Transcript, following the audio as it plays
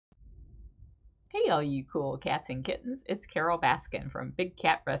Hey, all you cool cats and kittens. It's Carole Baskin from Big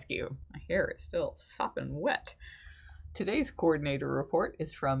Cat Rescue. My hair is still sopping wet. Today's coordinator report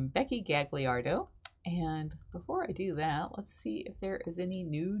is from Becky Gagliardo. And before I do that, let's see if there is any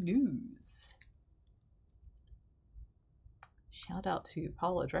new news. Shout out to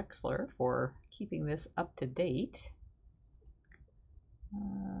Paula Drexler for keeping this up to date.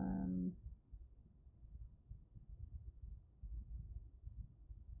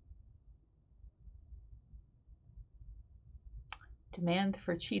 Demand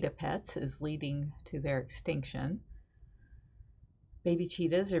for cheetah pets is leading to their extinction. Baby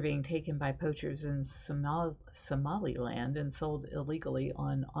cheetahs are being taken by poachers in Somaliland and sold illegally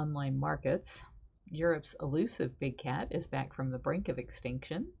on online markets. Europe's elusive big cat is back from the brink of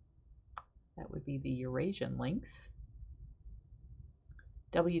extinction. That would be the Eurasian lynx.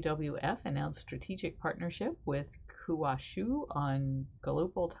 WWF announced strategic partnership with Kuwashu on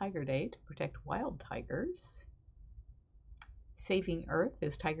Global Tiger Day to protect wild tigers. Saving Earth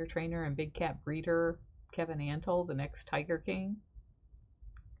is tiger trainer and big cat breeder Kevin Antle, the next Tiger King.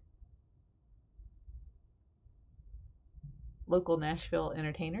 Local Nashville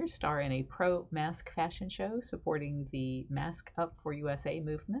entertainers star in a pro-mask fashion show supporting the Mask Up for USA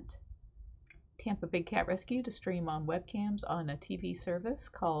movement. Tampa Big Cat Rescue to stream on webcams on a TV service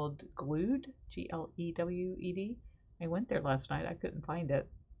called Glued, Glewed. I went there last night. I couldn't find it.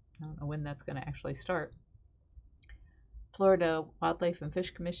 I don't know when that's going to actually start. Florida Wildlife and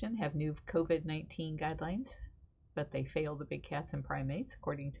Fish Commission have new COVID-19 guidelines, but they fail the big cats and primates,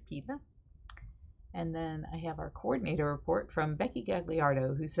 according to PETA. And then I have our coordinator report from Becky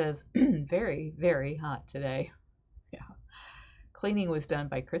Gagliardo, who says, very, very hot today. Yeah. Cleaning was done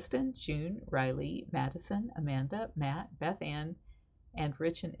by Kristen, June, Riley, Madison, Amanda, Matt, Beth Ann, and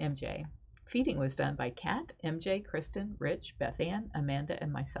Rich and MJ. Feeding was done by Kat, MJ, Kristen, Rich, Beth Ann, Amanda,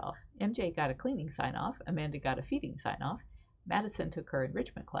 and myself. MJ got a cleaning sign-off. Amanda got a feeding sign-off. Madison took her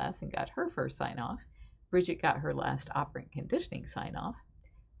enrichment class and got her first sign-off. Bridget got her last operant conditioning sign-off.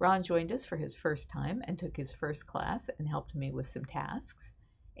 Ron joined us for his first time and took his first class and helped me with some tasks.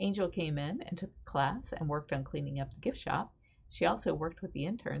 Angel came in and took a class and worked on cleaning up the gift shop. She also worked with the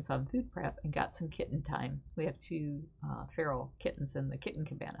interns on food prep and got some kitten time. We have two feral kittens in the kitten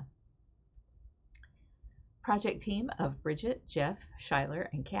cabana. Project team of Bridget, Jeff, Schuyler,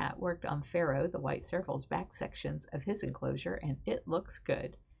 and Kat worked on Pharaoh, the white circle's back sections of his enclosure, and it looks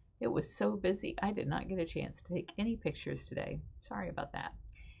good. It was so busy I did not get a chance to take any pictures today. Sorry about that.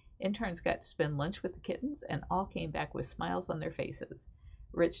 Interns got to spend lunch with the kittens and all came back with smiles on their faces.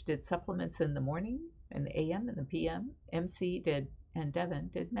 Rich did supplements in the morning, in the AM and the PM. MC did, and Devin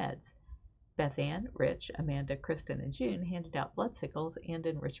did meds. Beth Ann, Rich, Amanda, Kristen, and June handed out blood sickles and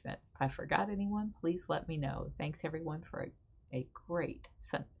enrichment. If I forgot anyone, please let me know. Thanks everyone for a great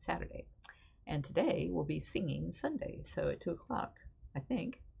Saturday. And today will be Singing Sunday, so at 2 o'clock, I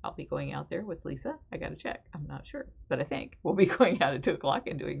think, I'll be going out there with Lisa. I gotta check, I'm not sure, but I think we'll be going out at 2 o'clock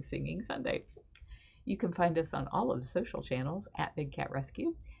and doing Singing Sunday. You can find us on all of the social channels at Big Cat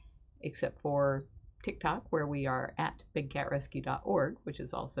Rescue, except for TikTok, where we are at bigcatrescue.org, which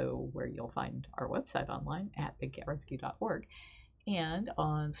is also where you'll find our website online at bigcatrescue.org, and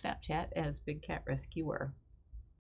on Snapchat as Big Cat Rescuer.